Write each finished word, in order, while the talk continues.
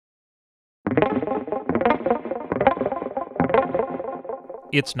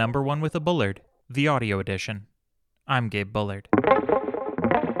It's number one with a Bullard, the audio edition. I'm Gabe Bullard.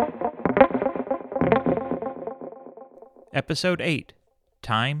 Episode 8,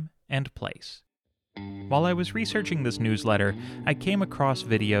 Time and Place. While I was researching this newsletter, I came across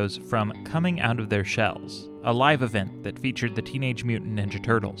videos from Coming Out of Their Shells, a live event that featured the Teenage Mutant Ninja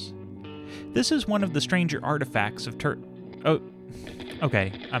Turtles. This is one of the stranger artifacts of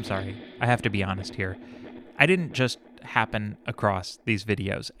Okay, I'm sorry. I have to be honest here. I didn't just happen across these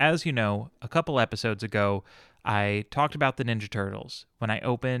videos. As you know, a couple episodes ago, I talked about the Ninja Turtles. When I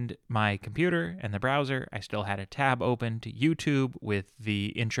opened my computer and the browser, I still had a tab open to YouTube with the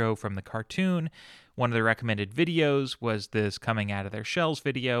intro from the cartoon. One of the recommended videos was this Coming Out of Their Shells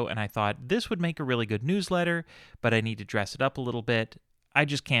video, and I thought this would make a really good newsletter, but I need to dress it up a little bit. I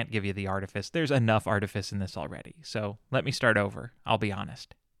just can't give you the artifice. There's enough artifice in this already. So let me start over. I'll be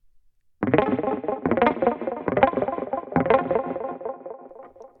honest.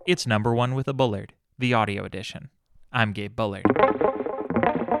 It's number one with a Bullard, the audio edition. I'm Gabe Bullard.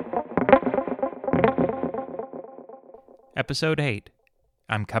 Episode 8,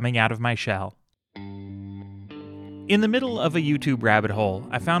 I'm Coming Out of My Shell. In the middle of a YouTube rabbit hole,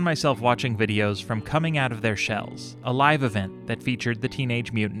 I found myself watching videos from Coming Out of Their Shells, a live event that featured the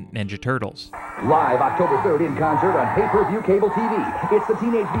Teenage Mutant Ninja Turtles. Live October 3rd in concert on pay-per-view cable TV. It's the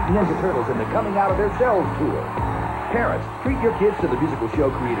Teenage Mutant Ninja Turtles and the Coming Out of Their Shells tour. Parents, treat your kids to the musical show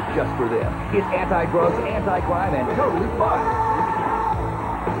created just for them. It's anti-drugs, anti-crime, and totally fun.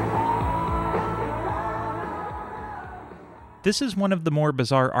 This is one of the more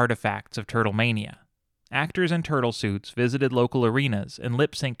bizarre artifacts of Turtlemania. Actors in turtle suits visited local arenas and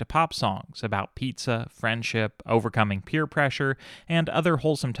lip-synced to pop songs about pizza, friendship, overcoming peer pressure, and other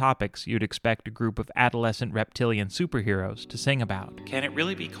wholesome topics you'd expect a group of adolescent reptilian superheroes to sing about. Can it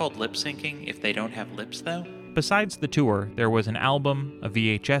really be called lip-syncing if they don't have lips, though? Besides the tour, there was an album, a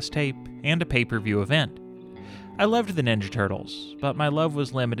VHS tape, and a pay-per-view event. I loved the Ninja Turtles, but my love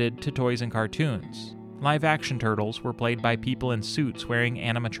was limited to toys and cartoons. Live-action turtles were played by people in suits wearing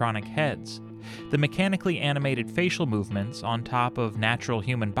animatronic heads. The mechanically animated facial movements on top of natural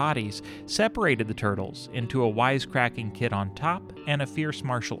human bodies separated the turtles into a wisecracking kid on top and a fierce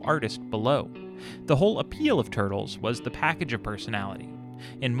martial artist below. The whole appeal of Turtles was the package of personality.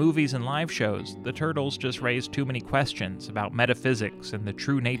 In movies and live shows, the Turtles just raised too many questions about metaphysics and the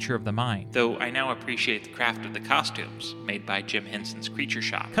true nature of the mind, though I now appreciate the craft of the costumes, made by Jim Henson's Creature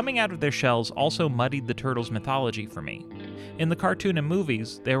Shop. Coming Out of Their Shells also muddied the Turtles' mythology for me. In the cartoon and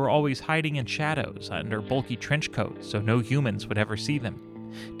movies, they were always hiding in shadows under bulky trench coats so no humans would ever see them.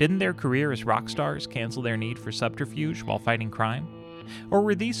 Didn't their career as rock stars cancel their need for subterfuge while fighting crime? Or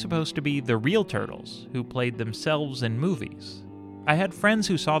were these supposed to be the real Turtles, who played themselves in movies? I had friends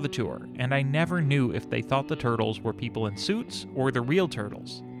who saw the tour, and I never knew if they thought the Turtles were people in suits or the real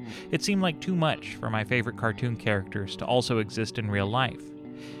Turtles. It seemed like too much for my favorite cartoon characters to also exist in real life.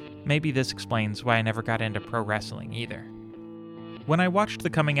 Maybe this explains why I never got into pro wrestling either. When I watched the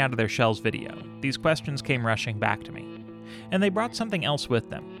Coming Out of Their Shells video, these questions came rushing back to me, and they brought something else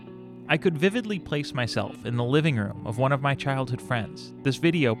with them. I could vividly place myself in the living room of one of my childhood friends, this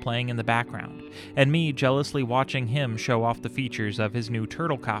video playing in the background, and me jealously watching him show off the features of his new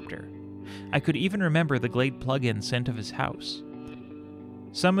Turtlecopter. I could even remember the Glade plug-in scent of his house.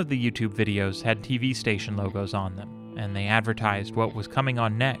 Some of the YouTube videos had TV station logos on them, and they advertised what was coming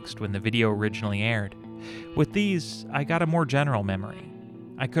on next when the video originally aired. With these, I got a more general memory.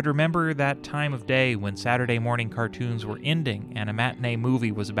 I could remember that time of day when Saturday morning cartoons were ending and a matinee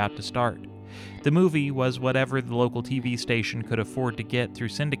movie was about to start. The movie was whatever the local TV station could afford to get through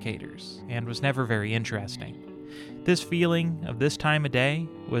syndicators, and was never very interesting. This feeling of this time of day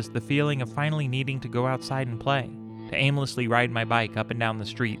was the feeling of finally needing to go outside and play, to aimlessly ride my bike up and down the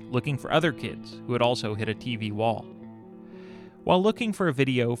street looking for other kids who had also hit a TV wall. While looking for a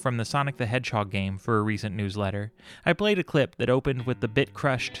video from the Sonic the Hedgehog game for a recent newsletter, I played a clip that opened with the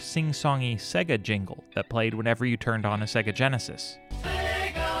bit-crushed, sing-songy Sega jingle that played whenever you turned on a Sega Genesis.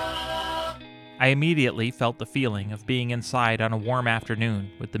 Sega! I immediately felt the feeling of being inside on a warm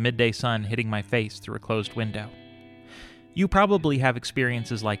afternoon with the midday sun hitting my face through a closed window. You probably have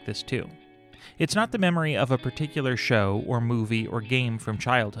experiences like this too. It's not the memory of a particular show or movie or game from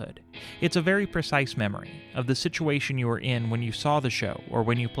childhood. It's a very precise memory of the situation you were in when you saw the show or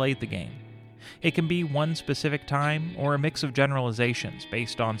when you played the game. It can be one specific time or a mix of generalizations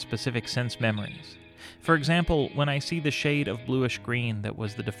based on specific sense memories. For example, when I see the shade of bluish-green that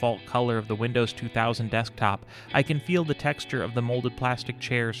was the default color of the Windows 2000 desktop, I can feel the texture of the molded plastic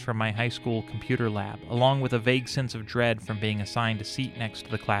chairs from my high school computer lab, along with a vague sense of dread from being assigned a seat next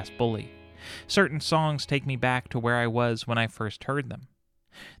to the class bully. Certain songs take me back to where I was when I first heard them.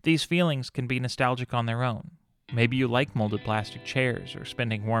 These feelings can be nostalgic on their own. Maybe you like molded plastic chairs or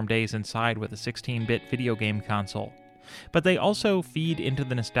spending warm days inside with a 16-bit video game console. But they also feed into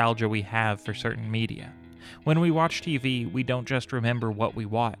the nostalgia we have for certain media. When we watch TV, we don't just remember what we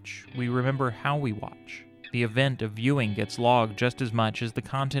watch, we remember how we watch. The event of viewing gets logged just as much as the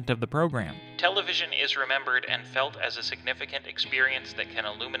content of the program. Television is remembered and felt as a significant experience that can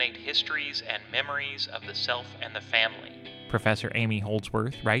illuminate histories and memories of the self and the family. Professor Amy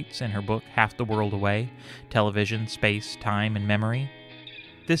Holdsworth writes in her book Half the World Away, Television, Space, Time, and Memory.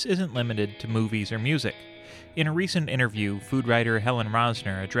 This isn't limited to movies or music. In a recent interview, food writer Helen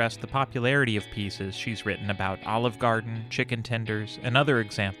Rosner addressed the popularity of pieces she's written about Olive Garden, chicken tenders, and other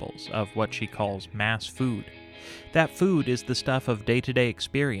examples of what she calls mass food. That food is the stuff of day-to-day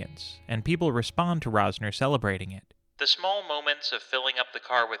experience, and people respond to Rosner celebrating it. The small moments of filling up the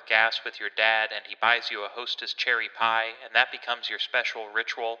car with gas with your dad and he buys you a Hostess cherry pie and that becomes your special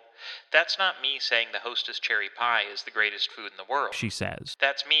ritual, that's not me saying the Hostess cherry pie is the greatest food in the world, she says.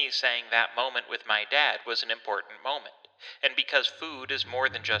 That's me saying that moment with my dad was an important moment. And because food is more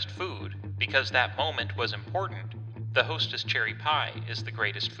than just food, because that moment was important, the Hostess cherry pie is the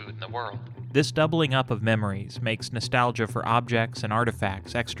greatest food in the world. This doubling up of memories makes nostalgia for objects and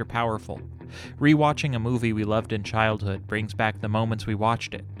artifacts extra powerful. Rewatching a movie we loved in childhood brings back the moments we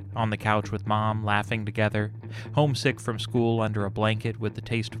watched it, on the couch with Mom, laughing together, homesick from school under a blanket with the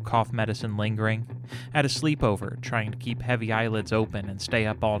taste of cough medicine lingering, at a sleepover trying to keep heavy eyelids open and stay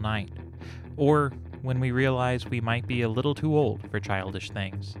up all night, or when we realize we might be a little too old for childish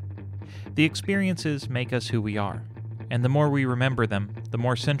things. The experiences make us who we are, and the more we remember them, the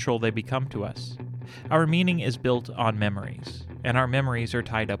more central they become to us. Our meaning is built on memories, and our memories are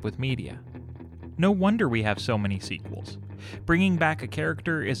tied up with media. No wonder we have so many sequels. Bringing back a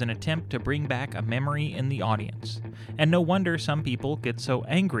character is an attempt to bring back a memory in the audience. And no wonder some people get so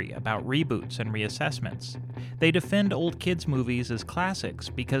angry about reboots and reassessments. They defend old kids' movies as classics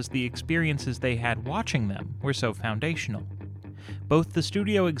because the experiences they had watching them were so foundational. Both the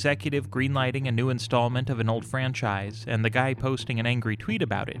studio executive greenlighting a new installment of an old franchise and the guy posting an angry tweet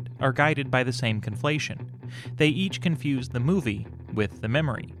about it are guided by the same conflation. They each confuse the movie with the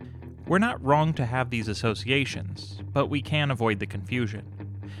memory. We're not wrong to have these associations, but we can avoid the confusion.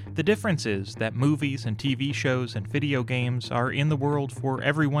 The difference is that movies and TV shows and video games are in the world for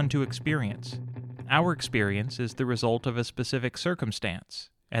everyone to experience. Our experience is the result of a specific circumstance,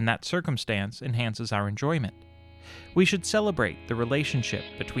 and that circumstance enhances our enjoyment. We should celebrate the relationship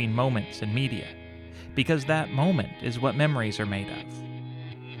between moments and media, because that moment is what memories are made of.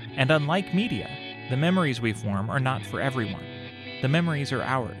 And unlike media, the memories we form are not for everyone. The memories are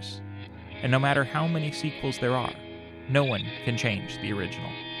ours. And no matter how many sequels there are, no one can change the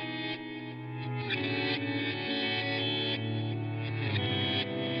original.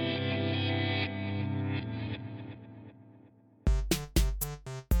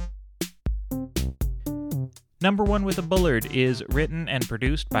 Number One with a Bullard is written and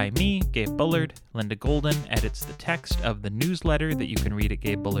produced by me, Gabe Bullard. Linda Golden edits the text of the newsletter that you can read at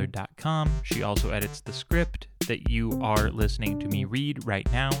gabebullard.com. She also edits the script that you are listening to me read right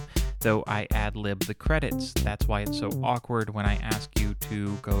now, though I ad-lib the credits. That's why it's so awkward when I ask you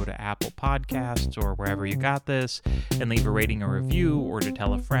to go to Apple Podcasts or wherever you got this and leave a rating or review or to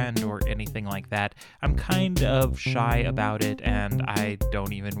tell a friend or anything like that. I'm kind of shy about it and I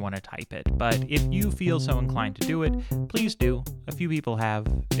don't even want to type it. But if you feel so inclined to do it, please do. A few people have.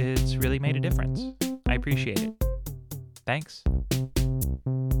 It's really made a difference. I appreciate it. Thanks.